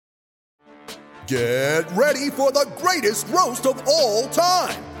Get ready for the greatest roast of all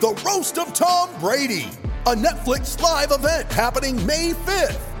time, the Roast of Tom Brady, a Netflix live event happening May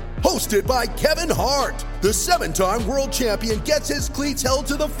 5th. Hosted by Kevin Hart, the 7-time world champion gets his cleats held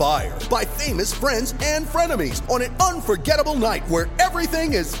to the fire by famous friends and frenemies on an unforgettable night where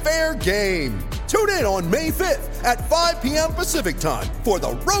everything is fair game. Tune in on May 5th at 5 p.m. Pacific time for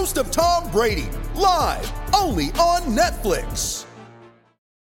the Roast of Tom Brady, live only on Netflix.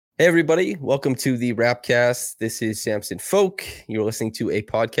 Hey everybody, welcome to the Rapcast. This is Samson Folk. You're listening to a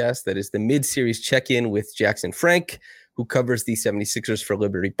podcast that is the mid-series check-in with Jackson Frank, who covers the 76ers for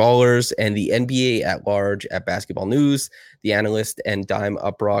Liberty Ballers and the NBA at large at Basketball News, the analyst and Dime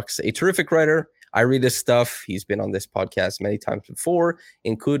Uprocks, a terrific writer. I read his stuff. He's been on this podcast many times before,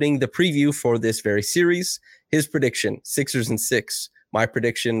 including the preview for this very series. His prediction, Sixers in 6. My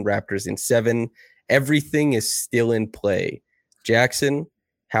prediction, Raptors in 7. Everything is still in play. Jackson,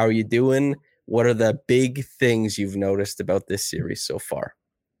 how are you doing? What are the big things you've noticed about this series so far?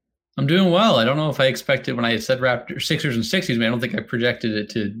 I'm doing well. I don't know if I expected when I said Sixers and 60s, man. I don't think I projected it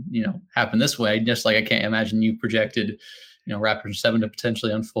to, happen this way. Just like I can't imagine you projected, Raptors 7 to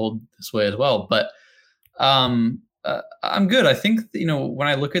potentially unfold this way as well. But I'm good. I think, when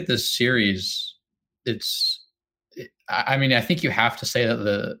I look at this series, I think you have to say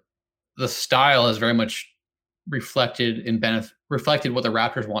that the style is very much reflected what the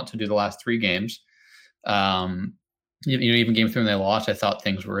Raptors want to do the last 3 games. Even game 3 when they lost, I thought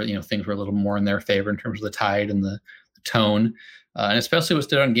things were a little more in their favor in terms of the tide and the tone. And especially what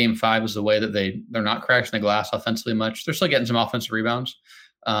stood out in game 5 was the way that they're not crashing the glass offensively much. They're still getting some offensive rebounds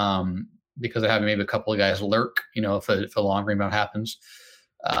because they're having maybe a couple of guys lurk, if a long rebound happens.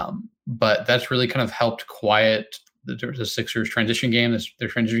 But that's really kind of helped quiet the Sixers transition game. Their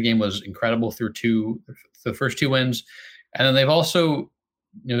transition game was incredible through the first 2 wins. And then they've also,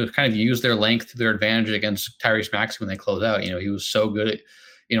 kind of used their length to their advantage against Tyrese Maxey when they close out. He was so good at,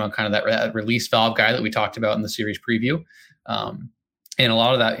 kind of that release valve guy that we talked about in the series preview. And a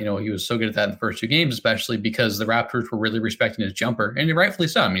lot of that, he was so good at that in the first 2 games, especially because the Raptors were really respecting his jumper, and rightfully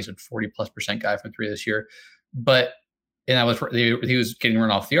so. He's a 40+% guy from 3 this year, he was getting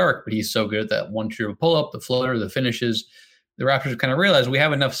run off the arc, but he's so good at that 1-2 pull-up, the floater, the finishes. The Raptors kind of realized we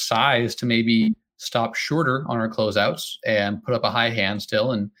have enough size to maybe stop shorter on our closeouts and put up a high hand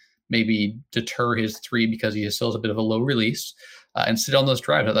still and maybe deter his 3 because he still has a bit of a low release and sit on those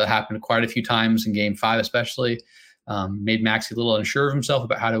drives. That happened quite a few times in game 5, especially. Made Maxey a little unsure of himself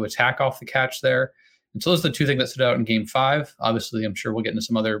about how to attack off the catch there. And so those are the 2 things that stood out in game 5. Obviously, I'm sure we'll get into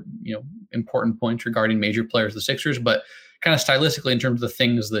some other, important points regarding major players of the Sixers, but kind of stylistically in terms of the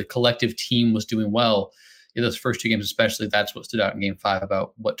things the collective team was doing well in those first 2 games, especially, that's what stood out in game 5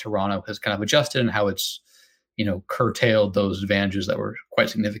 about what Toronto has kind of adjusted and how it's, curtailed those advantages that were quite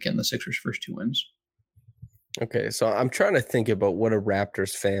significant in the Sixers' first 2 wins. Okay, so I'm trying to think about what a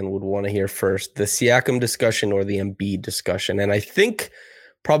Raptors fan would want to hear first, the Siakam discussion or the Embiid discussion. And I think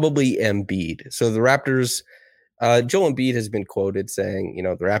probably Embiid. So the Raptors, Joel Embiid has been quoted saying,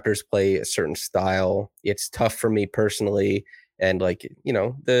 the Raptors play a certain style. It's tough for me personally. And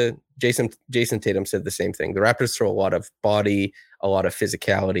the Jason Tatum said the same thing. The Raptors throw a lot of body, a lot of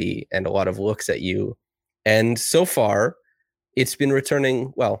physicality, and a lot of looks at you. And so far, it's been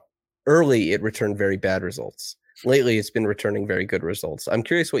returning, early it returned very bad results. Lately, it's been returning very good results. I'm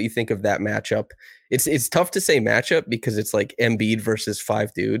curious what you think of that matchup. It's tough to say matchup because it's like Embiid versus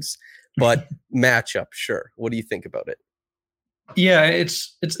 5 dudes, but matchup, sure. What do you think about it? Yeah,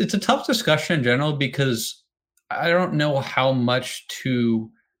 it's a tough discussion in general because I don't know how much to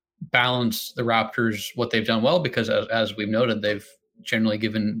balance the Raptors, what they've done well, because as we've noted, they've generally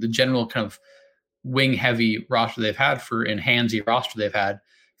given the general kind of wing heavy roster they've had and handsy roster they've had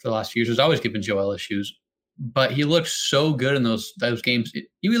for the last few years has always given Joel issues. But he looked so good in those games.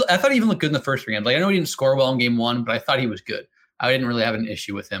 I thought he even looked good in the first 3 games. I know he didn't score well in game 1, but I thought he was good. I didn't really have an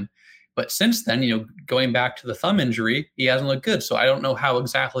issue with him. But since then, going back to the thumb injury, he hasn't looked good. So I don't know how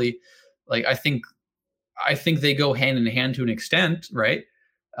exactly, I think they go hand in hand to an extent, right?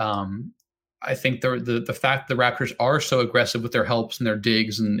 I think the fact the Raptors are so aggressive with their helps and their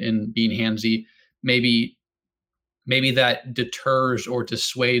digs and being handsy, maybe that deters or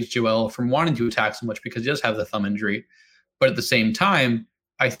dissuades Joel from wanting to attack so much because he does have the thumb injury. But at the same time,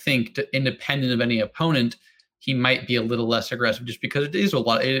 I think independent of any opponent, he might be a little less aggressive just because it is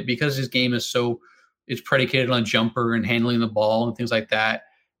because his game is it's predicated on jumper and handling the ball and things like that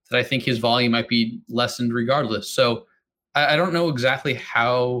I think his volume might be lessened regardless. So I don't know exactly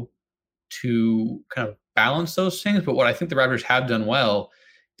how to kind of balance those things, but what I think the Raptors have done well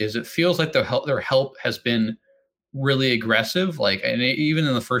is it feels like their help has been really aggressive. Like, and even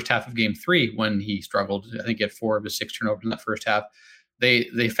in the first half of game 3, when he struggled, I think he had 4 of his 6 turnovers in that first half.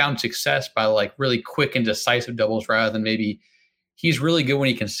 They found success by like really quick and decisive doubles rather than maybe he's really good when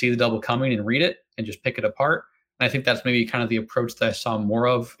he can see the double coming and read it and just pick it apart. And I think that's maybe kind of the approach that I saw more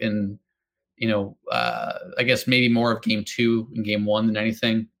of in, I guess maybe more of game 2 and game 1 than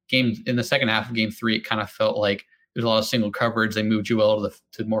anything. In the second half of game 3, it kind of felt like there's a lot of single coverage. They moved Joel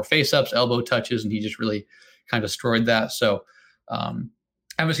to more face-ups, elbow touches, and he just really kind of destroyed that. So I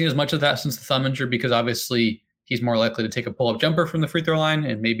haven't seen as much of that since the thumb injury because obviously he's more likely to take a pull-up jumper from the free throw line,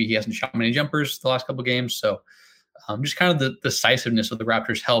 and maybe he hasn't shot many jumpers the last couple of games. So just kind of the decisiveness of the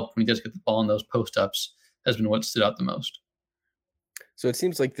Raptors' help when he does get the ball in those post-ups has been what stood out the most. So it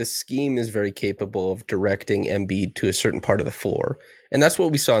seems like the scheme is very capable of directing Embiid to a certain part of the floor. And that's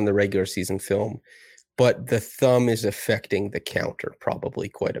what we saw in the regular season film. But the thumb is affecting the counter probably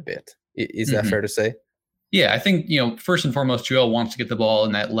quite a bit. Is that fair to say? Yeah, I think, first and foremost, Joel wants to get the ball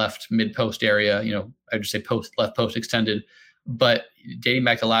in that left mid-post area. I would say left post extended. But dating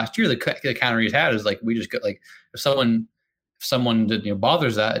back to last year, the counter he's had is like, we just get like, if someone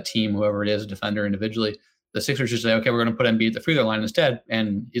bothers that, a team, whoever it is, a defender individually, the Sixers just say, okay, we're going to put Embiid at the free throw line instead.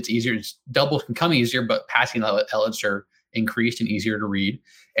 And it's easier. Doubles can come easier, but passing outlets are increased and easier to read.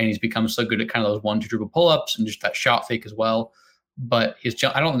 And he's become so good at kind of those 1-2 dribble pull-ups and just that shot fake as well. But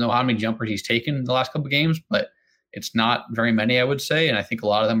I don't know how many jumpers he's taken in the last couple of games, but it's not very many, I would say. And I think a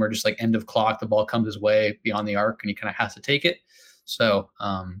lot of them are just like end of clock. The ball comes his way beyond the arc and he kind of has to take it. So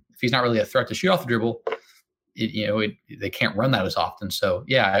if he's not really a threat to shoot off the dribble, they can't run that as often. So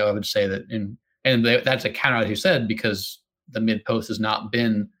yeah, I would say that that's a counter, as you said, because the mid post has not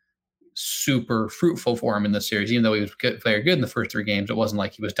been super fruitful for him in this series. Even though he was very good in the first 3 games, it wasn't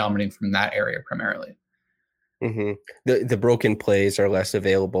like he was dominating from that area primarily. Mm-hmm. The broken plays are less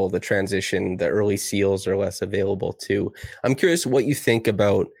available. The transition, the early seals are less available too. I'm curious what you think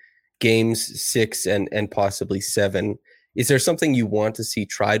about games 6 and possibly 7. Is there something you want to see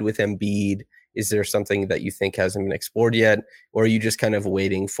tried with Embiid? Is there something that you think hasn't been explored yet? Or are you just kind of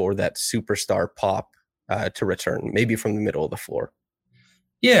waiting for that superstar pop to return, maybe from the middle of the floor?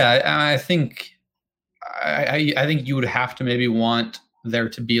 Yeah, I think you would have to maybe want there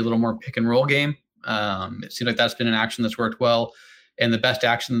to be a little more pick and roll game. It seems like that's been an action that's worked well. And the best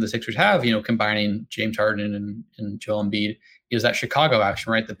action that the Sixers have, combining James Harden and Joel Embiid, is that Chicago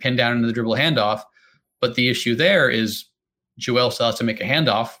action, right? The pin down into the dribble handoff. But the issue there is Joel still has to make a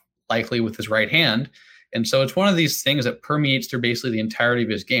handoff, likely with his right hand. And so it's one of these things that permeates through basically the entirety of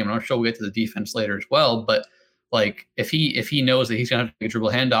his game. And I'm sure we'll get to the defense later as well. But like if he knows that he's going to have to take a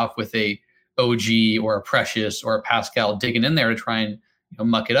dribble handoff with a OG or a Precious or a Pascal digging in there to try and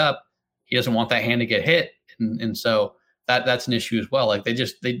muck it up, he doesn't want that hand to get hit. And so that's an issue as well. Like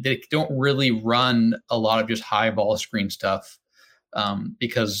they don't really run a lot of just high ball screen stuff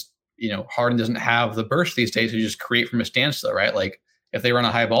because Harden doesn't have the burst these days to just create from a standstill, right? Like if they run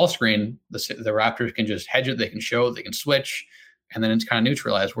a high ball screen, the Raptors can just hedge it, they can show, they can switch, and then it's kind of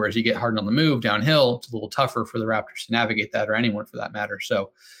neutralized. Whereas you get Harden on the move downhill, it's a little tougher for the Raptors to navigate that, or anyone for that matter.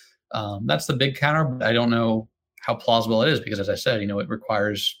 So that's the big counter. But I don't know how plausible it is because, as I said, it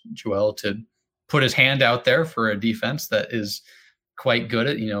requires Joel to put his hand out there for a defense that is quite good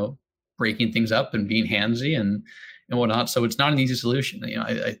at, breaking things up and being handsy and whatnot. So it's not an easy solution.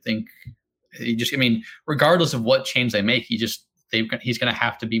 I think regardless of what change they make, he's going to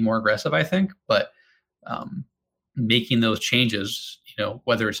have to be more aggressive, I think. But making those changes,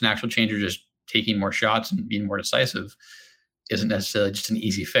 whether it's an actual change or just taking more shots and being more decisive, isn't necessarily just an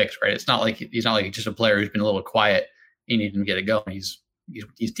easy fix, right? It's not like he's just a player who's been a little quiet. You need him to get it going. He's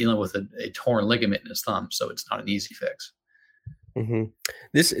dealing with a torn ligament in his thumb, so it's not an easy fix. Mm-hmm.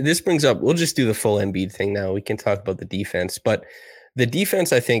 This brings up, we'll just do the full Embiid thing now. We can talk about the defense, but the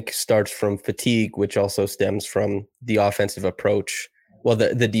defense, I think, starts from fatigue, which also stems from the offensive approach. Well,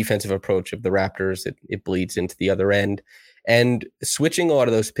 the defensive approach of the Raptors, it bleeds into the other end. And switching a lot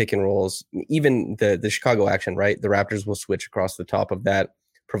of those pick and rolls, even the Chicago action, right? The Raptors will switch across the top of that,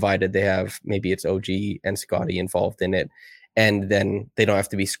 provided they have, maybe it's OG and Scottie involved in it. And then they don't have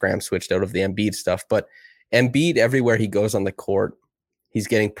to be scram switched out of the Embiid stuff. But Embiid, everywhere he goes on the court, he's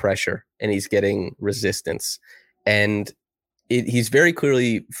getting pressure and he's getting resistance. And he's very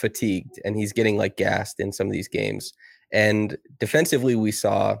clearly fatigued and he's getting like gassed in some of these games. And defensively, we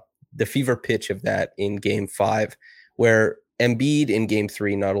saw the fever pitch of that in game 5, where Embiid in game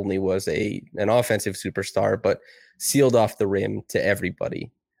 3 not only was an offensive superstar, but sealed off the rim to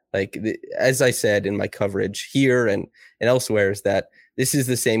everybody. Like, as I said in my coverage here and elsewhere, is that this is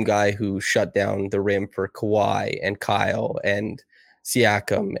the same guy who shut down the rim for Kawhi and Kyle and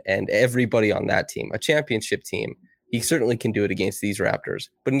Siakam and everybody on that team, a championship team. He certainly can do it against these Raptors.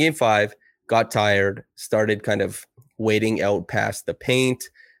 But in game 5, got tired, started kind of waiting out past the paint.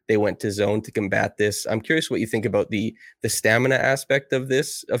 They went to zone to combat this. I'm curious what you think about the stamina aspect of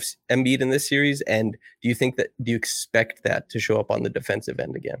this, of Embiid in this series. And do you expect that to show up on the defensive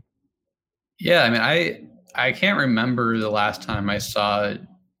end again? Yeah, I mean, I can't remember the last time I saw.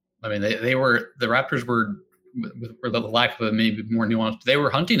 I mean, the Raptors were, for the lack of a maybe more nuanced, they were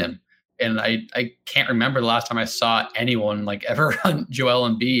hunting him. And I can't remember the last time I saw anyone like ever hunt Joel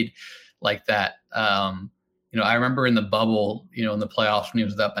Embiid like that. I remember in the bubble, in the playoffs when he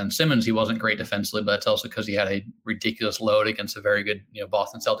was without Ben Simmons, he wasn't great defensively, but it's also because he had a ridiculous load against a very good,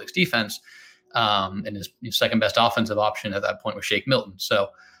 Boston Celtics defense. And his second best offensive option at that point was Shake Milton. So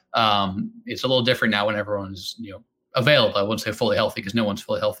it's a little different now when everyone's, available. I wouldn't say fully healthy because no one's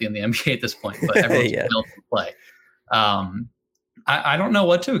fully healthy in the NBA at this point, but everyone's available to play. I don't know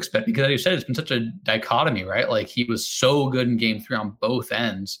what to expect because, as you said, it's been such a dichotomy, right? Like he was so good in game 3 on both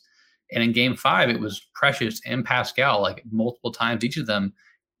ends. And in game 5, it was Precious and Pascal, like multiple times, each of them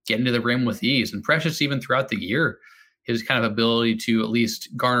getting to the rim with ease. And Precious, even throughout the year, his kind of ability to at least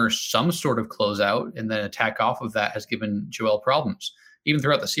garner some sort of closeout and then attack off of that has given Joel problems, even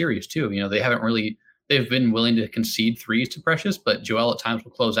throughout the series too. They've been willing to concede threes to Precious, but Joel at times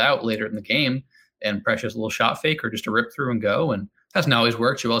will close out later in the game and Precious a little shot fake or just a rip through and go. And hasn't always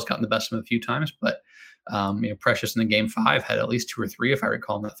worked. Joel's gotten the best of him a few times, but Precious in the game 5 had at least 2 or 3, if I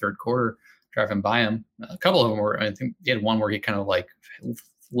recall, in that third quarter, driving by him. A couple of them were, I think he had one where he kind of like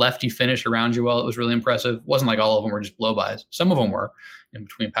lefty finish around Joel. It was really impressive. It wasn't like all of them were just blow-bys. Some of them were in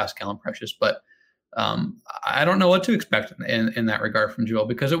between Pascal and Precious, but I don't know what to expect in that regard from Joel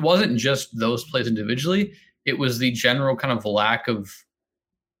because it wasn't just those plays individually. It was the general kind of lack of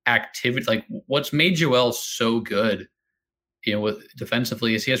activity. Like what's made Joel so good with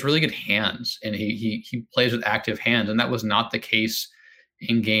defensively is he has really good hands and he plays with active hands. And that was not the case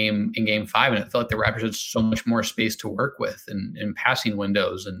in game 5. And it felt like the Raptors had so much more space to work with and passing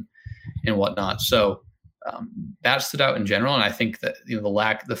windows and whatnot. So that stood out in general. And I think that,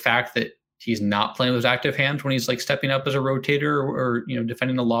 the fact that he's not playing with active hands when he's like stepping up as a rotator or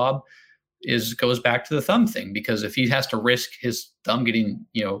defending the lob goes back to the thumb thing, because if he has to risk his thumb getting,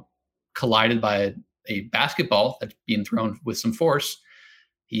 collided by a basketball that's being thrown with some force,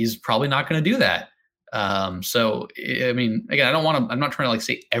 he's probably not going to do that. So, I mean, again, I'm not trying to like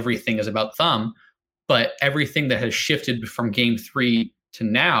say everything is about thumb, but everything that has shifted from game 3 to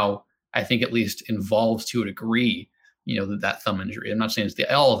now, I think at least involves to a degree, that thumb injury. I'm not saying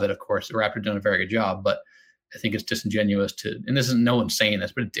it's all of it, of course. The Raptors done a very good job, but I think it's disingenuous and this isn't no one saying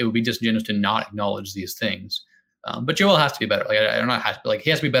this, but it would be disingenuous to not acknowledge these things. But Joel has to be better. Like I don't know, he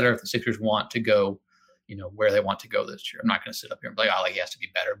has to be better if the Sixers want to go, where they want to go this year. I'm not going to sit up here and be like, he has to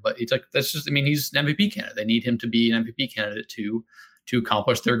be better. But it's like, he's an MVP candidate. They need him to be an MVP candidate to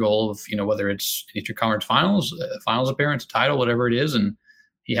accomplish their goal of, whether it's Eastern Conference Finals, finals appearance, title, whatever it is. And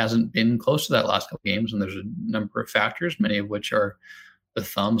he hasn't been close to that last couple games. And there's a number of factors, many of which are the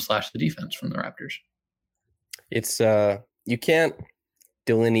thumb / the defense from the Raptors. It's you can't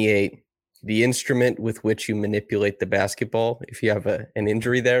delineate the instrument with which you manipulate the basketball. If you have an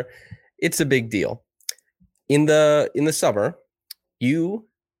injury there, it's a big deal. In the summer, you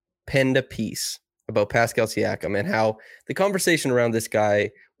penned a piece about Pascal Siakam and how the conversation around this guy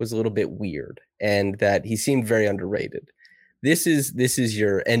was a little bit weird and that he seemed very underrated. This is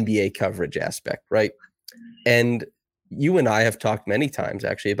your NBA coverage aspect, right? And you and I have talked many times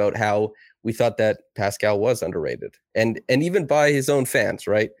actually about how we thought that Pascal was underrated and even by his own fans,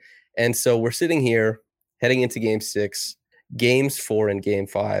 right? And so we're sitting here heading into game 6. Games 4 and game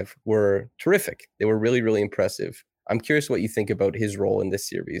 5 were terrific. They were really, really impressive. I'm curious what you think about his role in this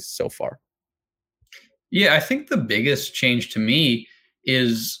series so far. Yeah, I think the biggest change to me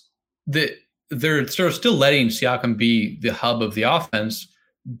is that they're sort of still letting Siakam be the hub of the offense,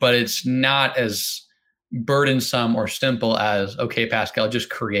 but it's not as burdensome or simple as, okay, Pascal, just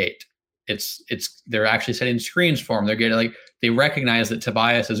create. They're actually setting screens for him. They're getting they recognize that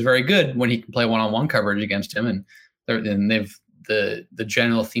Tobias is very good when he can play one-on-one coverage against him. And the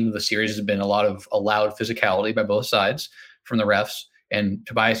general theme of the series has been a lot of allowed physicality by both sides from the refs, and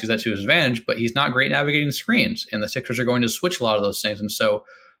Tobias uses that to his advantage, but he's not great navigating screens, and the Sixers are going to switch a lot of those things. And so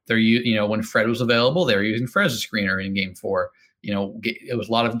they're, when Fred was available, they were using Fred as a screener in game 4. It was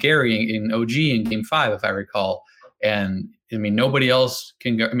a lot of Gary in OG in game 5, if I recall. And I mean, nobody else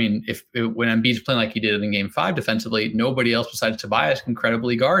can go. I mean, when Embiid's playing like he did in game 5 defensively, nobody else besides Tobias can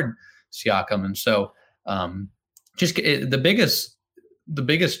credibly guard Siakam. And so, the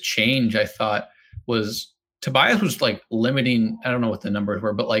biggest change I thought was Tobias was like limiting, I don't know what the numbers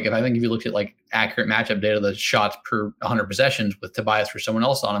were, but like if you looked at like accurate matchup data, the shots per 100 possessions with Tobias for someone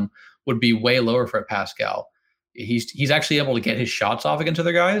else on him would be way lower for Pascal. He's actually able to get his shots off against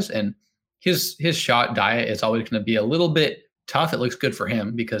other guys, and his shot diet is always going to be a little bit tough. It looks good for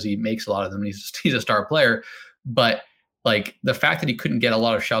him because he makes a lot of them. He's a star player, but like the fact that he couldn't get a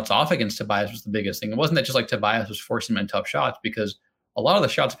lot of shots off against Tobias was the biggest thing. It wasn't that just like Tobias was forcing him in tough shots, because a lot of the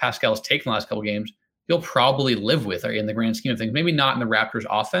shots Pascal has taken the last couple games, he'll probably live with in the grand scheme of things. Maybe not in the Raptors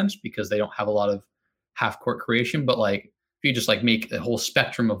offense because they don't have a lot of half court creation, but like if you just like make a whole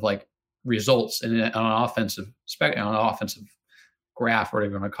spectrum of like results on an offensive graph, or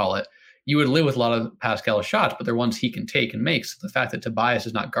whatever you want to call it, you would live with a lot of Pascal's shots, but they're ones he can take and make. So the fact that Tobias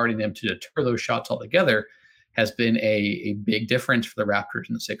is not guarding them to deter those shots altogether has been a big difference for the Raptors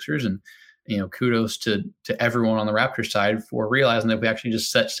and the Sixers. And kudos to everyone on the Raptors side for realizing that if we actually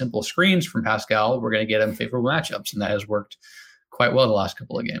just set simple screens from Pascal, we're going to get him favorable matchups. And that has worked quite well the last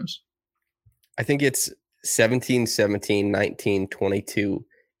couple of games. I think it's 17, 17, 19, 22,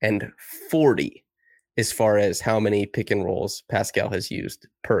 and 40 as far as how many pick and rolls Pascal has used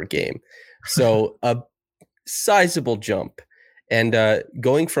per game. So a sizable jump. And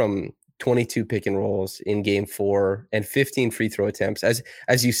going from 22 pick and rolls in game 4 and 15 free throw attempts,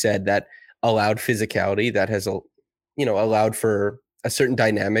 as you said, that allowed physicality, that has allowed for a certain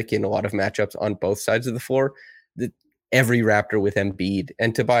dynamic in a lot of matchups on both sides of the floor. Every Raptor with Embiid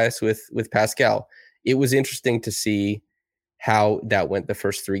and Tobias with Pascal. It was interesting to see how that went the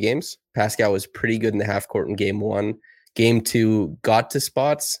first 3 games. Pascal was pretty good in the half court in game 1. Game 2 got to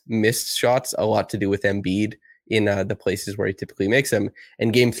spots, missed shots, a lot to do with Embiid in the places where he typically makes them.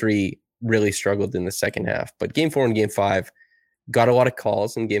 And game 3 really struggled in the second half. But game 4 and game 5 got a lot of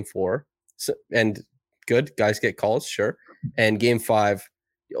calls in game 4. So, and good, guys get calls, sure. And game 5,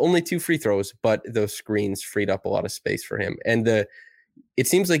 only 2 free throws, but those screens freed up a lot of space for him. And it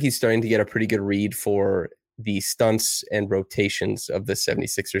seems like he's starting to get a pretty good read for the stunts and rotations of the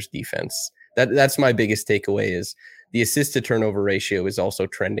 76ers defense. That's my biggest takeaway, is the assist to turnover ratio is also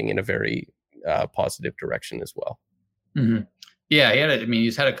trending in a very positive direction as well. Mm-hmm. Yeah,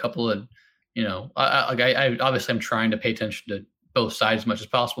 he's had a couple of, I obviously I'm trying to pay attention to both sides as much as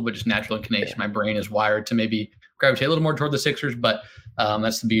possible, but just natural inclination. My brain is wired to maybe gravitate a little more toward the Sixers, but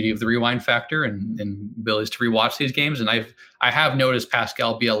that's the beauty of the rewind factor and abilities to rewatch these games. And I have noticed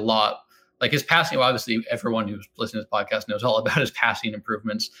Pascal be a lot like his passing. Well, obviously everyone who's listening to this podcast knows all about his passing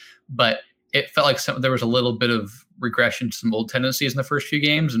improvements, but it felt like there was a little bit of regression to some old tendencies in the first few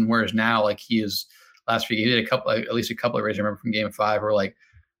games. And whereas now, like he did at least a couple of rays. I remember from game 5 where like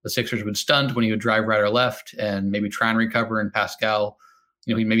the Sixers would stunt when he would drive right or left and maybe try and recover. And Pascal,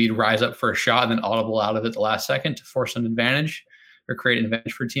 he'd rise up for a shot and then audible out of it the last second to force an advantage or create an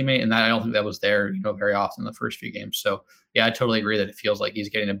advantage for a teammate. And I don't think that was there, very often in the first few games. So yeah, I totally agree that it feels like he's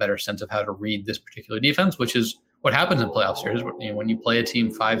getting a better sense of how to read this particular defense, which is what happens in playoff series. When you play a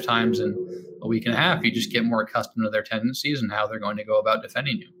team 5 times in a week and a half, you just get more accustomed to their tendencies and how they're going to go about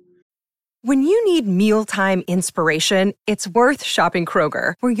defending you. When you need mealtime inspiration, it's worth shopping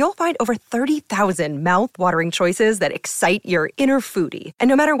Kroger, where you'll find over 30,000 mouth-watering choices that excite your inner foodie. And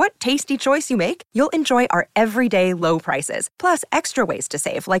no matter what tasty choice you make, you'll enjoy our everyday low prices, plus extra ways to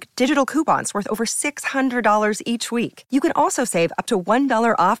save, like digital coupons worth over $600 each week. You can also save up to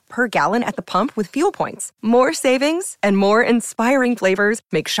 $1 off per gallon at the pump with fuel points. More savings and more inspiring flavors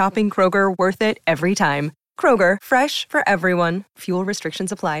make shopping Kroger worth it every time. Kroger, fresh for everyone. Fuel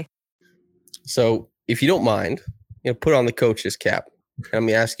restrictions apply. So if you don't mind, put on the coach's cap. Let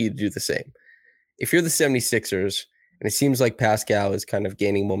me ask you to do the same. If you're the 76ers, and it seems like Pascal is kind of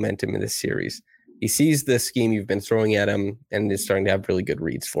gaining momentum in this series, he sees the scheme you've been throwing at him and is starting to have really good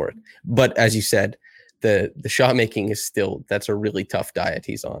reads for it. But as you said, the shot making is still, that's a really tough diet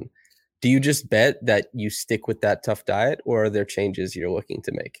he's on. Do you just bet that you stick with that tough diet, or are there changes you're looking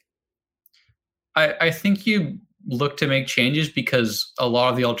to make? I think you look to make changes because a lot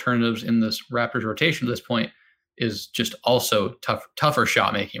of the alternatives in this Raptors rotation at this point is just also tougher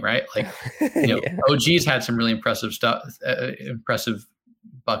shot making, right? Like, yeah. OG's had some really impressive stuff, impressive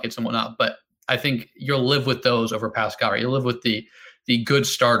buckets and whatnot, but I think you'll live with those over Pascal, right? You'll live with the good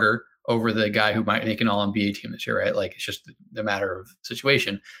starter over the guy who might make an all-NBA team this year, right? Like, it's just the matter of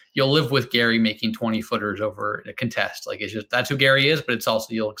situation. You'll live with Gary making 20-footers over a contest. Like, it's just, that's who Gary is, but it's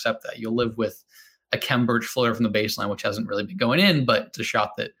also, you'll accept that. You'll live with a Khem Birch floater from the baseline, which hasn't really been going in, but it's a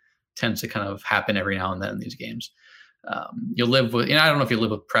shot that tends to kind of happen every now and then in these games. You'll live with, I don't know if you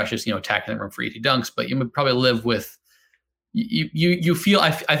live with Precious, attacking the rim for easy dunks, but you would probably live with, you feel,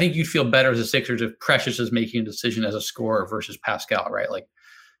 I think you'd feel better as a Sixers if Precious is making a decision as a scorer versus Pascal, right? Like,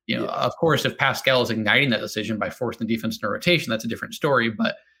 Of course, if Pascal is igniting that decision by forcing the defense into rotation, that's a different story.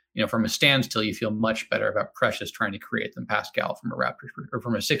 But from a standstill, you feel much better about Precious trying to create than Pascal from a Raptors or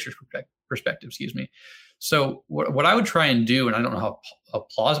from a Sixers perspective. Excuse me. So what I would try and do, and I don't know how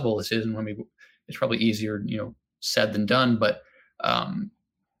plausible this is, and it's probably easier said than done, but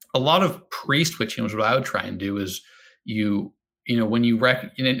a lot of pre-switching was what I would try and do is when you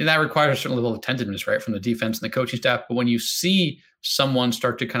and that requires a certain level of attentiveness, right, from the defense and the coaching staff. But when you see someone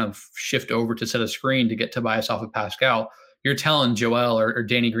start to kind of shift over to set a screen to get Tobias off of Pascal, you're telling Joel or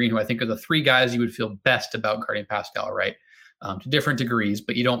Danny Green, who I think are the three guys you would feel best about guarding Pascal, right? To different degrees,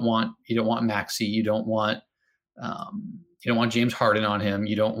 but you don't want Maxey, you don't want James Harden on him,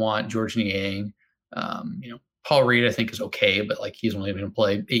 you don't want George Niang. Paul Reed I think is okay, but like he's only going to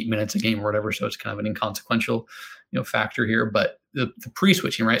play 8 minutes a game or whatever, so it's kind of an inconsequential factor here. But the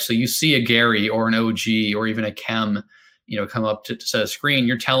pre-switching, right? So you see a Gary or an OG or even a Kem, come up to set a screen,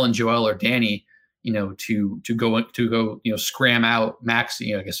 you're telling Joel or Danny, to go scram out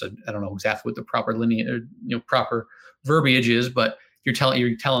Maxey. I guess I don't know exactly what the proper linear, proper verbiage is, but you're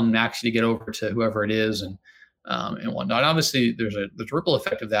telling Maxey to get over to whoever it is and whatnot. And obviously there's a ripple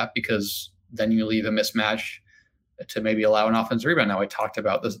effect of that, because then you leave a mismatch to maybe allow an offensive rebound. Now I talked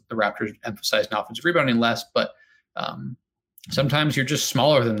about the Raptors emphasizing offensive rebounding less, but sometimes you're just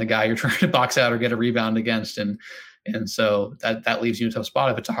smaller than the guy you're trying to box out or get a rebound against. And so that leaves you in a tough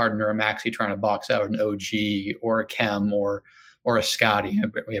spot if it's a Harden or a Maxey trying to box out an OG or a Kem or a Scotty.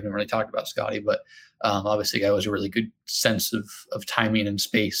 We haven't really talked about Scotty, but obviously the guy was a really good sense of timing and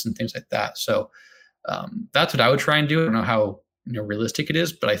space and things like that. So that's what I would try and do. I don't know how realistic it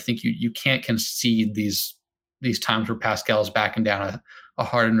is, but I think you can't concede these times where Pascal is backing down a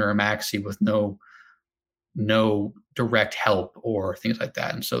Harden or a Maxey with no direct help or things like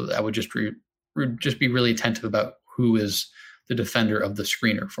that. And so I would just be really attentive about who is the defender of the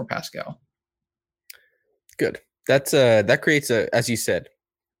screener for Pascal. Good. That creates as you said,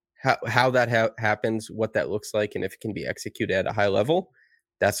 how that happens, what that looks like, and if it can be executed at a high level.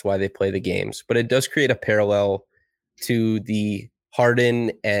 That's why they play the games. But it does create a parallel to the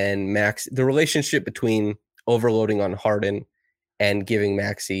Harden and Max, the relationship between overloading on Harden and giving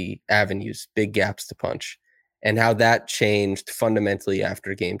Maxey avenues, big gaps to punch, and how that changed fundamentally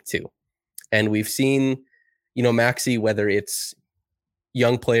after game 2. And we've seen, Maxey, whether it's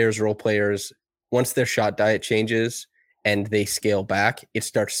young players, role players, once their shot diet changes and they scale back, it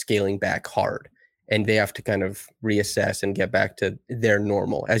starts scaling back hard. And they have to kind of reassess and get back to their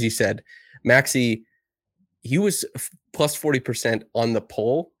normal. As you said, Maxey, he was plus 40% on the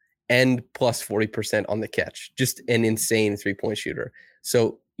pull and plus 40% on the catch. Just an insane three-point shooter.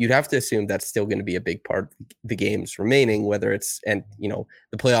 So you'd have to assume that's still going to be a big part of the games remaining, whether it's, the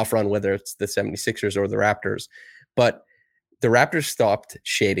playoff run, whether it's the 76ers or the Raptors. But the Raptors stopped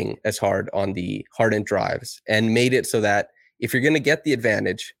shading as hard on the Harden drives and made it so that if you're going to get the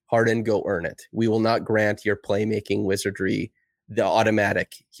advantage, Harden, go earn it. We will not grant your playmaking wizardry the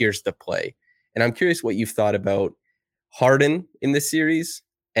automatic, here's the play. And I'm curious what you've thought about Harden in this series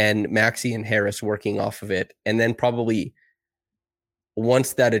and Maxey and Harris working off of it. And then probably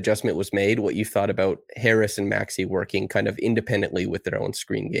once that adjustment was made, what you thought about Harris and Maxey working kind of independently with their own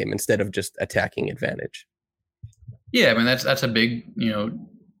screen game instead of just attacking advantage. Yeah, I mean, that's a big,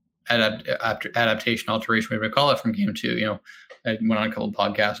 adaptation, alteration, whatever you call it, from game 2. I went on a couple of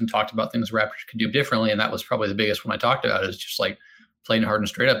podcasts and talked about things Raptors could do differently. And that was probably the biggest one I talked about, is just like playing Harden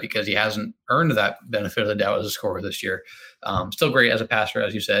straight up, because he hasn't earned that benefit of the doubt as a scorer this year. Still great as a passer,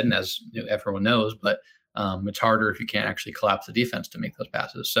 as you said, and as everyone knows, but it's harder if you can't actually collapse the defense to make those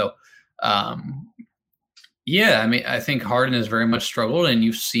passes. So, yeah, I mean, I think Harden has very much struggled, and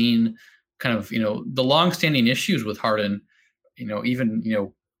you've seen kind of, the longstanding issues with Harden, even,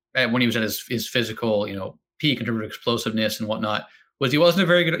 when he was at his physical, peak in terms of explosiveness and whatnot, was he wasn't a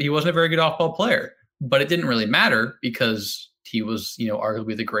very good off-ball player. But it didn't really matter because he was,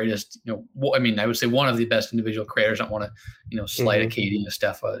 arguably the greatest, I would say one of the best individual creators. I don't want to, slight a KD and a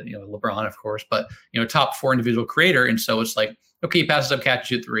Steph, LeBron, of course, but, top 4 individual creator. And so it's like, okay, he passes up,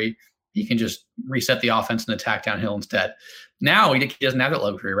 catches at 3. He can just reset the offense and attack downhill instead. Now he doesn't have that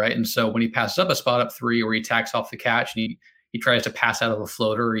luxury, right? And so when he passes up a spot up 3, or he attacks off the catch and he tries to pass out of a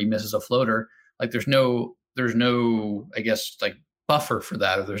floater, or he misses a floater, like there's no, I guess, like buffer for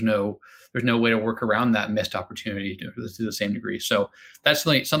that, or there's no way to work around that missed opportunity to the same degree. So that's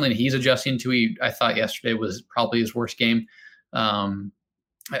something he's adjusting to. I thought yesterday was probably his worst game. I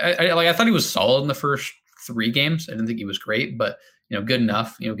thought he was solid in the first 3 games. I didn't think he was great, but good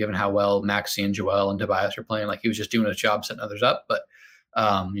enough, given how well Maxey and Joel and Tobias are playing. Like, he was just doing his job, setting others up. But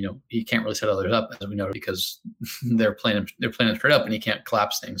He can't really set others up, as we know, because they're playing him straight up and he can't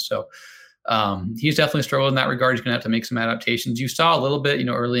collapse things. So he's definitely struggled in that regard. He's going to have to make some adaptations. You saw a little bit,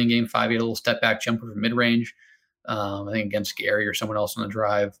 early in game 5, he had a little step back jumper from mid-range, I think against Gary or someone else on the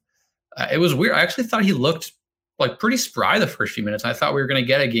drive. It was weird. I actually thought he looked like pretty spry the first few minutes. I thought we were going to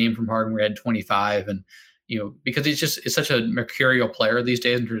get a game from Harden where he had 25 and, because it's such a mercurial player these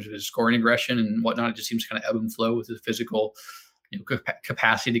days in terms of his scoring aggression and whatnot. It just seems to kind of ebb and flow with his physical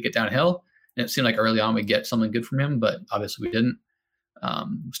capacity to get downhill. And it seemed like early on we'd get something good from him, but obviously we didn't.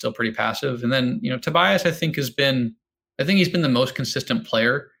 Still pretty passive. And then, Tobias, I think he's been the most consistent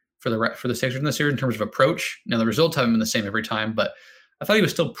player for the Sixers in this series in terms of approach. Now the results haven't been the same every time, but I thought he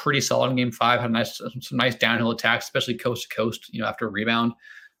was still pretty solid in game 5, had some nice downhill attacks, especially coast to coast, after a rebound.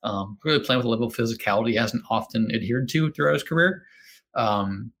 Really playing with a level of physicality he hasn't often adhered to throughout his career.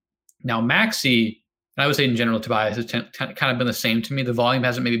 Now Maxey, and I would say in general, Tobias has kind of been the same to me. The volume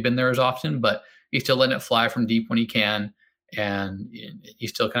hasn't maybe been there as often, but he's still letting it fly from deep when he can. And he's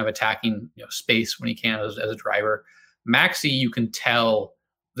still kind of attacking space when he can as a driver. Maxey, you can tell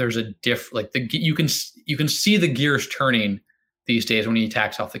there's a you can see the gears turning these days when he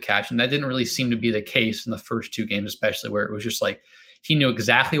attacks off the catch. And that didn't really seem to be the case in the first 2 games, especially where it was just like he knew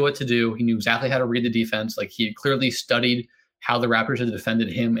exactly what to do. He knew exactly how to read the defense. Like he had clearly studied how the Raptors had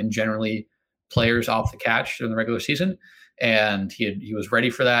defended him and generally players off the catch in the regular season. And he was ready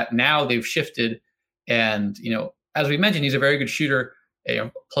for that. Now they've shifted and, as we mentioned, he's a very good shooter,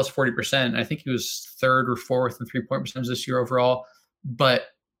 plus 40%. I think he was 3rd or 4th in 3-point percentage this year overall. But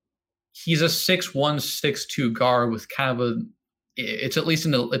he's a 6'1", 6'2" guard with kind of it's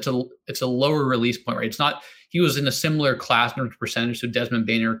a lower release point, right? It's not. He was in a similar class in terms of percentage to Desmond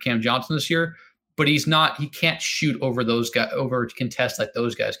Bane or Cam Johnson this year, but he can't shoot over those guys, over contest like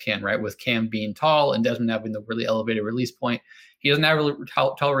those guys can, right? With Cam being tall and Desmond having the really elevated release point. He doesn't have really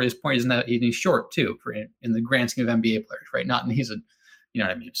tall release point. He's short too, in the grand scheme of NBA players, right? You know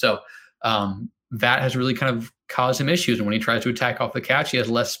what I mean? So that has really kind of caused him issues. And when he tries to attack off the catch, he has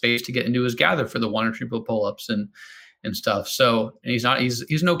less space to get into his gather for the 1 or 2 pull-ups and stuff. So, and he's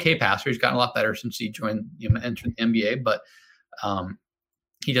an okay passer. He's gotten a lot better since he joined, entered the NBA, but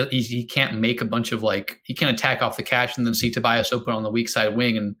he can't make a bunch of he can't attack off the catch and then see Tobias open on the weak side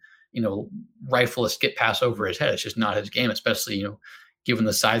wing and, rifle a skip pass over his head. It's just not his game, especially, given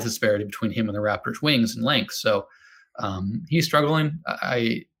the size disparity between him and the Raptors wings and length. So he's struggling.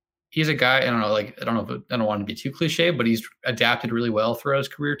 He's a guy, I don't want to be too cliche, but he's adapted really well throughout his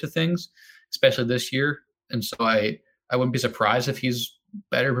career to things, especially this year. And so I wouldn't be surprised if he's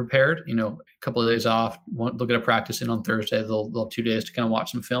better prepared, a couple of days off, they'll get a practice in on Thursday. They'll have 2 days to kind of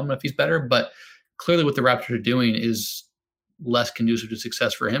watch some film if he's better, but clearly what the Raptors are doing is less conducive to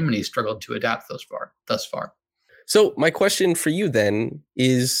success for him. And he's struggled to adapt thus far. So my question for you then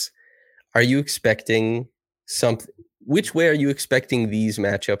is, are you expecting which way are you expecting these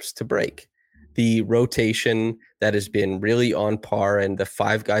matchups to break? The rotation that has been really on par and the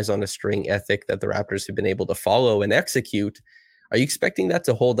 5 guys on a string ethic that the Raptors have been able to follow and execute. Are you expecting that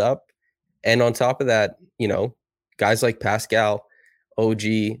to hold up? And on top of that, guys like Pascal, OG,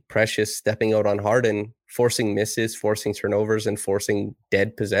 Precious stepping out on Harden, forcing misses, forcing turnovers, and forcing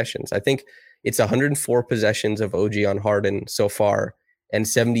dead possessions. I think it's 104 possessions of OG on Harden so far and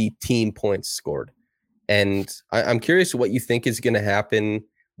 70 team points scored. And I'm curious what you think is going to happen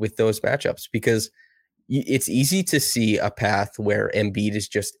with those matchups, because it's easy to see a path where Embiid is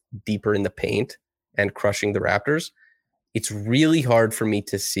just deeper in the paint and crushing the Raptors. It's really hard for me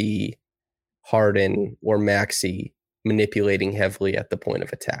to see Harden or Maxey manipulating heavily at the point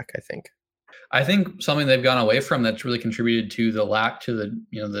of attack, I think something they've gone away from that's really contributed to the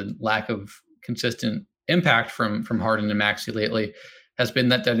lack of consistent impact from Harden and Maxey lately has been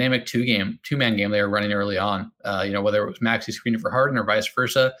that dynamic two-man game they were running early on. Whether it was Maxey screening for Harden or vice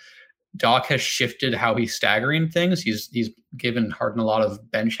versa, Doc has shifted how he's staggering things. He's given Harden a lot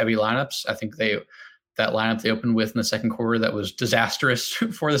of bench-heavy lineups. I think that lineup they opened with in the second quarter that was disastrous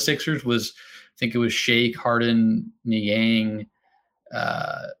for the Sixers was, I think it was Shake, Harden, Niang,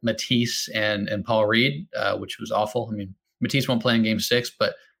 Matisse, and Paul Reed, which was awful. I mean, Matisse won't play in Game 6,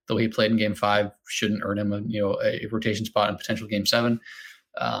 but the way he played in Game 5 shouldn't earn him a rotation spot in potential Game 7.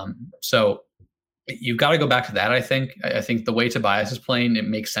 So you've got to go back to that. I think the way Tobias is playing, it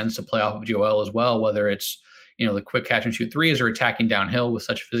makes sense to play off of Joel as well, whether it's the quick catch and shoot threes or attacking downhill with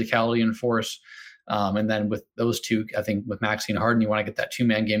such physicality and force. And then with those two, I think with Maxey and Harden, you want to get that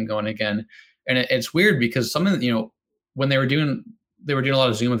 2-man game going again. And it's weird because when they were doing a lot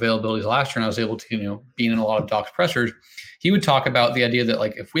of Zoom availabilities last year, and I was able to, being in a lot of Doc's pressers, he would talk about the idea that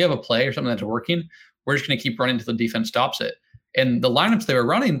if we have a play or something that's working, we're just going to keep running until the defense stops it. And the lineups they were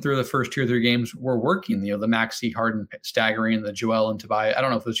running through the first 2 or 3 games were working. The Maxey, Harden staggering, the Joel and Tobias. I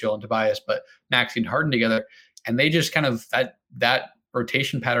don't know if it was Joel and Tobias, but Maxey and Harden together. And they just kind of, that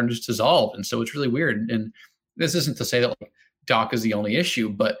rotation pattern just dissolved. And so it's really weird. And this isn't to say that Doc is the only issue,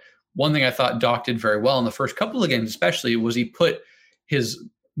 but one thing I thought Doc did very well in the first couple of games, especially, was he's put his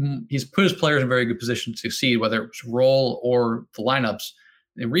players in very good position to succeed, whether it's role or the lineups.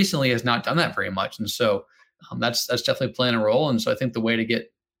 And recently has not done that very much. And so that's definitely playing a role. And so I think the way to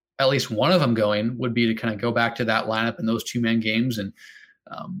get at least one of them going would be to kind of go back to that lineup in those 2-man games. And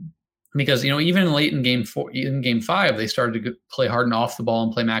because, even late in game 5, they started to play Harden off the ball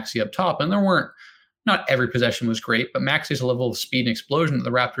and play Maxey up top. And not every possession was great, but Maxey's a level of speed and explosion that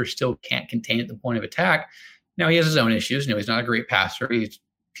the Raptors still can't contain at the point of attack. Now he has his own issues. He's not a great passer. He's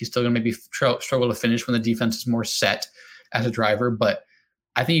still going to maybe struggle to finish when the defense is more set as a driver, but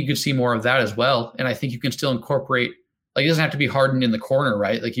I think you could see more of that as well. And I think you can still incorporate, it doesn't have to be Harden in the corner,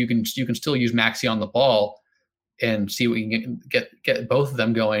 right? You can still use Maxey on the ball and see what you can get both of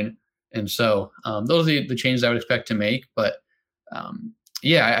them going. And so those are the changes I would expect to make. But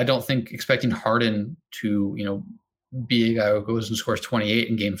I don't think expecting Harden to, be a guy who goes and scores 28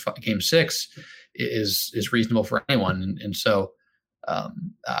 in game 6 is reasonable for anyone. And so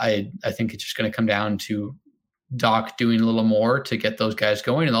I think it's just going to come down to Doc doing a little more to get those guys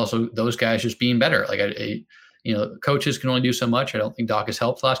going, and also those guys just being better. Coaches can only do so much. I don't think Doc has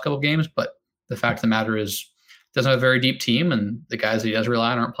helped the last couple of games, but the fact of the matter is, doesn't have a very deep team, and the guys that he does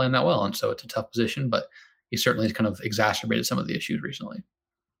rely on aren't playing that well. And so it's a tough position, but he certainly has kind of exacerbated some of the issues recently.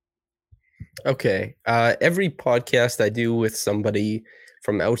 Okay. Every podcast I do with somebody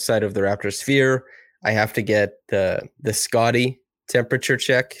from outside of the Raptor sphere, I have to get the Scottie temperature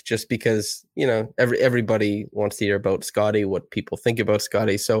check, just because everybody wants to hear about Scottie, what people think about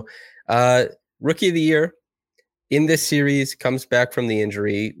Scottie. So rookie of the year in this series, comes back from the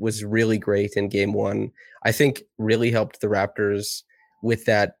injury, was really great in game 1. I think really helped the Raptors with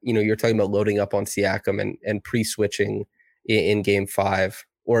that. You're talking about loading up on Siakam and pre-switching in game 5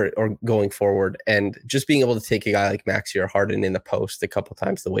 or going forward, and just being able to take a guy like Maxey or Harden in the post a couple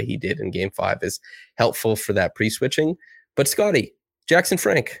times the way he did in game 5 is helpful for that pre-switching. But Scottie, Jackson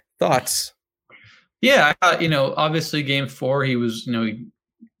Frank, thoughts? Yeah, obviously game 4, he was, he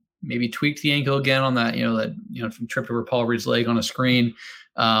maybe tweaked the ankle again on that, from tripped over Paul Reed's leg on a screen.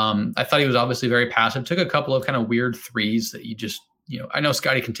 I thought he was obviously very passive, took a couple of kind of weird threes that you just, I know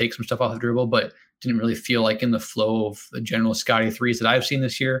Scottie can take some stuff off the dribble, but didn't really feel like in the flow of the general Scottie threes that I've seen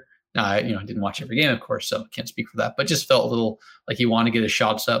this year. I didn't watch every game, of course, so can't speak for that, but just felt a little like he wanted to get his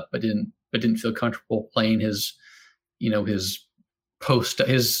shots up, but didn't feel comfortable playing his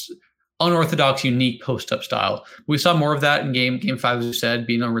unorthodox, unique post-up style. We saw more of that in game 5, as you said,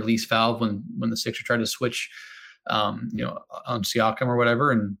 being a release valve when the Sixers tried to switch, on Siakam or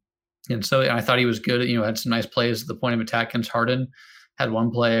whatever. And so I thought he was good. Had some nice plays at the point of attack against Harden. Had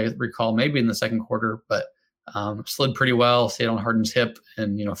one play, I recall, maybe in the second quarter, but slid pretty well, stayed on Harden's hip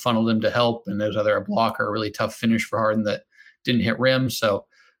and, funneled him to help. And there's either a block or a really tough finish for Harden that didn't hit rim. So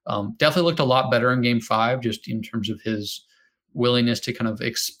definitely looked a lot better in game 5, just in terms of his willingness to kind of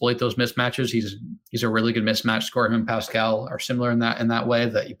exploit those mismatches. He's a really good mismatch scorer. Him and Pascal are similar in that way,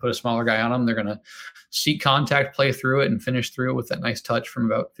 that you put a smaller guy on him, they're going to seek contact, play through it, and finish through it with that nice touch from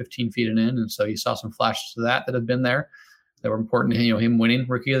about 15 feet and in. And so you saw some flashes of that have been there that were important to him winning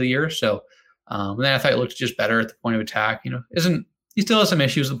rookie of the year. So and then I thought it looked just better at the point of attack. He still has some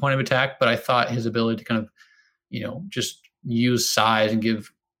issues at the point of attack, but I thought his ability to kind of just use size and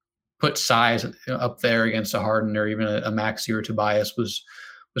put size up there against a Harden or even a Maxey or Tobias was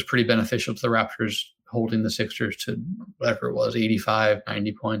pretty beneficial to the Raptors, holding the Sixers to whatever it was, 85,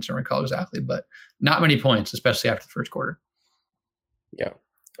 90 points. I don't recall exactly, but not many points, especially after the first quarter. Yeah.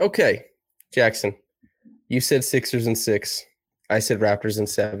 Okay. Jackson, you said Sixers in 6. I said Raptors in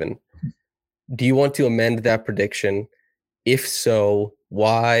 7. Do you want to amend that prediction? If so,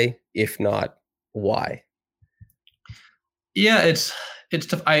 why? If not, why? Yeah, it's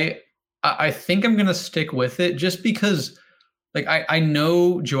tough. I think I'm going to stick with it just because I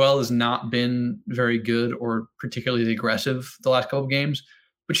know Joel has not been very good or particularly aggressive the last couple of games,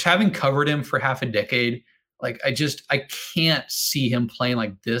 but just having covered him for half a decade, I can't see him playing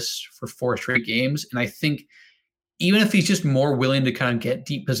like this for 4 straight games. And I think even if he's just more willing to kind of get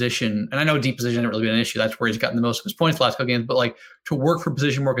deep position, and I know deep position hasn't really been an issue. That's where he's gotten the most of his points the last couple of games, but to work for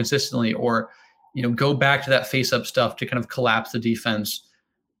position more consistently or, go back to that face-up stuff to kind of collapse the defense,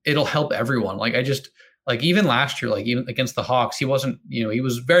 it'll help everyone. Even last year, even against the Hawks, he wasn't, he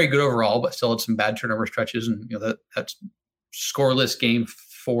was very good overall, but still had some bad turnover stretches. And, that's scoreless game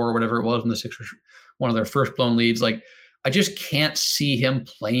 4, whatever it was, in the Sixers, one of their first blown leads. I just can't see him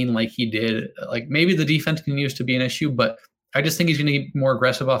playing like he did. Like maybe the defense continues to be an issue, but I just think he's going to be more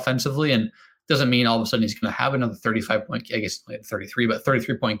aggressive offensively, and doesn't mean all of a sudden he's going to have another 35 point, I guess 33, but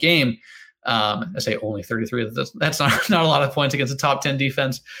 33-point game. I say only 33. That's not a lot of points against a top 10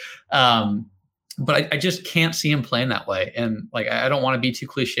 defense. But I just can't see him playing that way. And like, I don't want to be too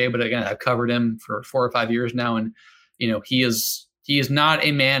cliche, but again, I've covered him for 4 or 5 years now. And, he is not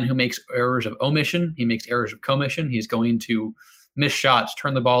a man who makes errors of omission. He makes errors of commission. He's going to miss shots,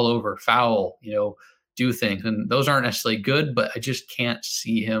 turn the ball over, foul, do things. And those aren't necessarily good, but I just can't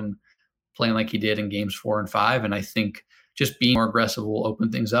see him playing like he did in games 4 and 5. And I think just being more aggressive will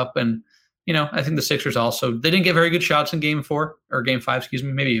open things up. And, I think the Sixers also, they didn't get very good shots in game 4 or game 5,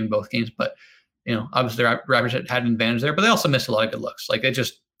 maybe even both games, but obviously the Raptors had an advantage there, but they also missed a lot of good looks. Like I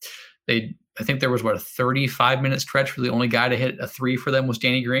think there was a 35-minute stretch where the only guy to hit a 3 for them was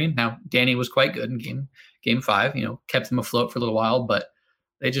Danny Green. Now Danny was quite good in game 5, kept them afloat for a little while, but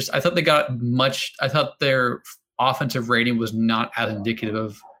I thought I thought their offensive rating was not as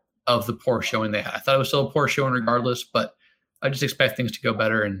indicative of the poor showing they had. I thought it was still a poor showing regardless, but I just expect things to go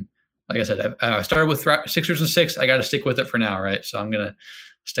better. And like I said, I started with Sixers and 6. I got to stick with it for now, right? So I'm going to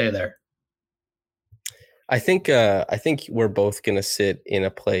stay there. I think we're both going to sit in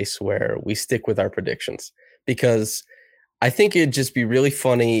a place where we stick with our predictions, because I think it'd just be really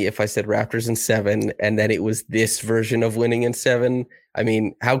funny if I said Raptors in 7 and then it was this version of winning in 7. I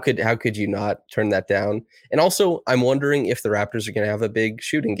mean, how could you not turn that down? And also, I'm wondering if the Raptors are going to have a big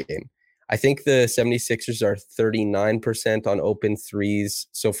shooting game. I think the 76ers are 39% on open threes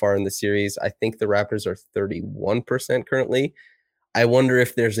so far in the series. I think the Raptors are 31% currently. I wonder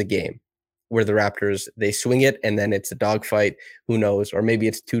if there's a game where the Raptors, they swing it and then it's a dogfight. Who knows? Or maybe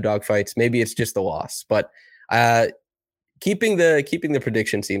it's 2 dogfights. Maybe it's just a loss. But keeping the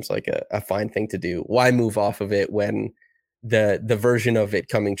prediction seems like a fine thing to do. Why move off of it when the version of it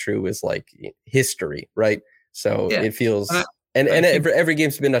coming true is like history, right? So it feels and every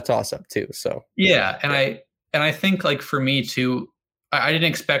game's been a toss up too. So and I think like for me too, I didn't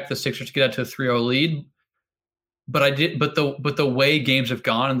expect the Sixers to get out to a 3-0 lead. But I did. But the way games have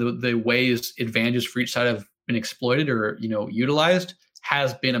gone and the ways advantages for each side have been exploited or utilized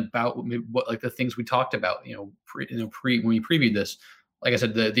has been about what like the things we talked about. When we previewed this, like I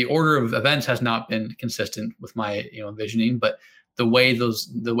said, the order of events has not been consistent with my envisioning. But the way those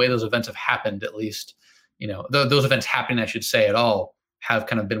events have happened, at least those events happening, I should say, at all, have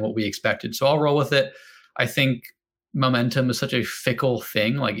kind of been what we expected. So I'll roll with it. I think momentum is such a fickle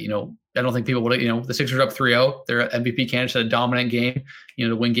thing. Like I don't think people would, the Sixers are up 3-0. They're MVP candidates at a dominant game,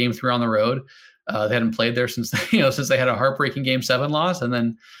 to win game 3 on the road. They hadn't played there since they had a heartbreaking game 7 loss. And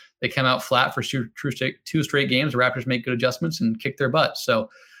then they come out flat for 2 straight games. The Raptors make good adjustments and kick their butt. So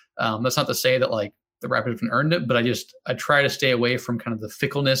that's not to say that like the Raptors have earned it, but I try to stay away from kind of the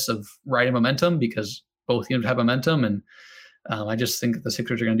fickleness of riding momentum, because both teams have momentum. And I just think that the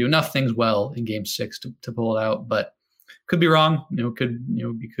Sixers are going to do enough things well in game 6 to pull it out, but could be wrong.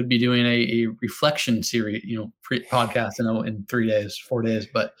 We could be doing a reflection series, podcast, in 3 days, 4 days,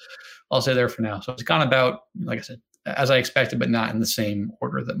 but I'll stay there for now. So it's gone about, like I said, as I expected, but not in the same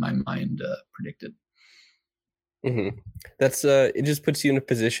order that my mind predicted. Mm-hmm. That's it just puts you in a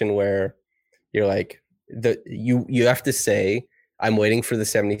position where you're like you have to say, I'm waiting for the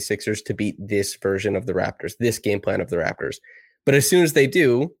 76ers to beat this version of the Raptors, this game plan of the Raptors. But as soon as they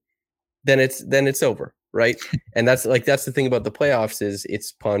do, then it's over. Right. And that's the thing about the playoffs is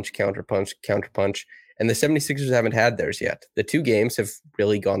it's punch, counter punch, counter punch. And the 76ers haven't had theirs yet. The 2 games have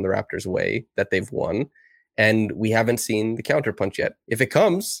really gone the Raptors' way that they've won. And we haven't seen the counter punch yet. If it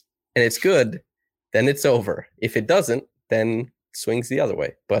comes and it's good, then it's over. If it doesn't, then it swings the other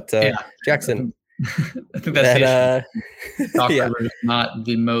way. But Jackson, I think that's not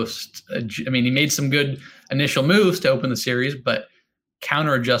the most. I mean, he made some good initial moves to open the series, but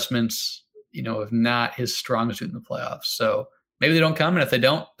counter adjustments, if not his strongest suit in the playoffs. So maybe they don't come. And if they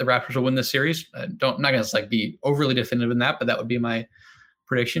don't, the Raptors will win this series. I'm not going to be overly definitive in that, but that would be my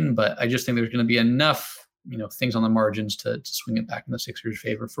prediction. But I just think there's going to be enough, things on the margins to swing it back in the Sixers'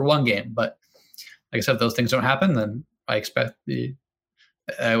 favor for one game. But like I said, if those things don't happen, then I expect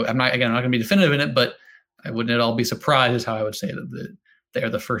I'm not going to be definitive in it, but I wouldn't at all be surprised is how I would say that they're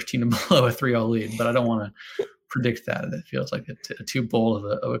the first team to blow a 3-0 lead. But I don't want to predict that. It feels like a too bold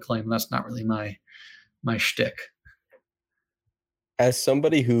of a claim. That's not really my shtick. As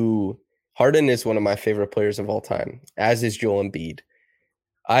somebody who Harden is one of my favorite players of all time, as is Joel Embiid.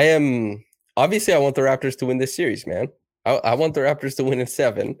 I want the Raptors to win this series, man. I want the Raptors to win in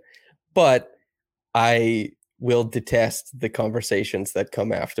 7, but I will detest the conversations that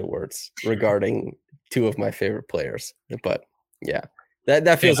come afterwards regarding two of my favorite players. But yeah,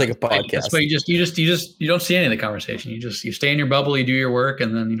 that feels like a podcast. That's why you don't see any of the conversation. You stay in your bubble, you do your work,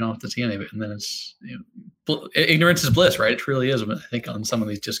 and then you don't have to see any of it. And then it's ignorance is bliss, right? It really is, I think, on some of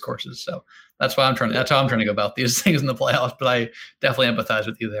these discourses. So that's how I'm trying to go about these things in the playoffs. But I definitely empathize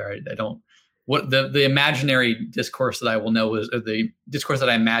with you there. I don't. What the imaginary discourse that I will know is, or the discourse that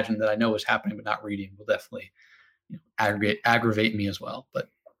I imagine that I know is happening but not reading, will definitely aggravate me as well. But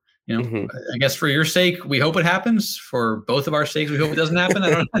I guess for your sake, we hope it happens. For both of our sakes, we hope it doesn't happen. I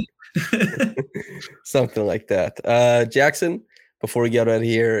don't know. Something like that. Jackson, before we get out of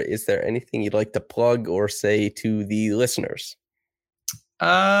here, is there anything you'd like to plug or say to the listeners?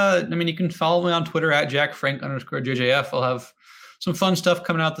 You can follow me on Twitter at JackFrank_JJF. I'll have some fun stuff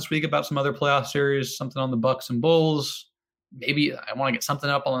coming out this week about some other playoff series, something on the Bucks and Bulls. Maybe I want to get something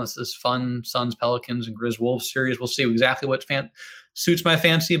up on this fun Suns, Pelicans, and Grizz Wolves series. We'll see exactly what suits my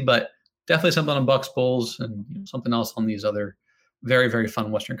fancy, but definitely something on Bucks, Bulls, and something else on these other very, very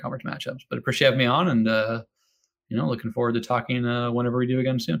fun Western Conference matchups. But appreciate having me on, and looking forward to talking whenever we do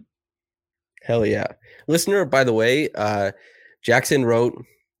again soon. Hell yeah. Listener, by the way, Jackson wrote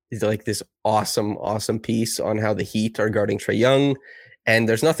like this awesome piece on how the Heat are guarding Trae Young. And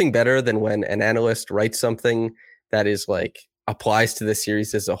there's nothing better than when an analyst writes something that is like applies to the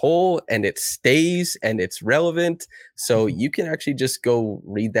series as a whole, and it stays and it's relevant. So you can actually just go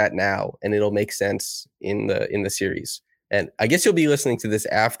read that now and it'll make sense in the series. And I guess you'll be listening to this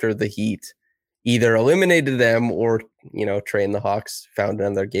after the Heat either eliminated them or, Trae and the Hawks found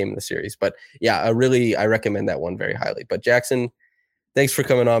another game in the series. But yeah, I recommend that one very highly. But Jackson, thanks for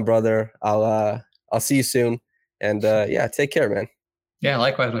coming on, brother. I'll see you soon. And take care, man. Yeah,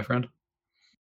 likewise, my friend.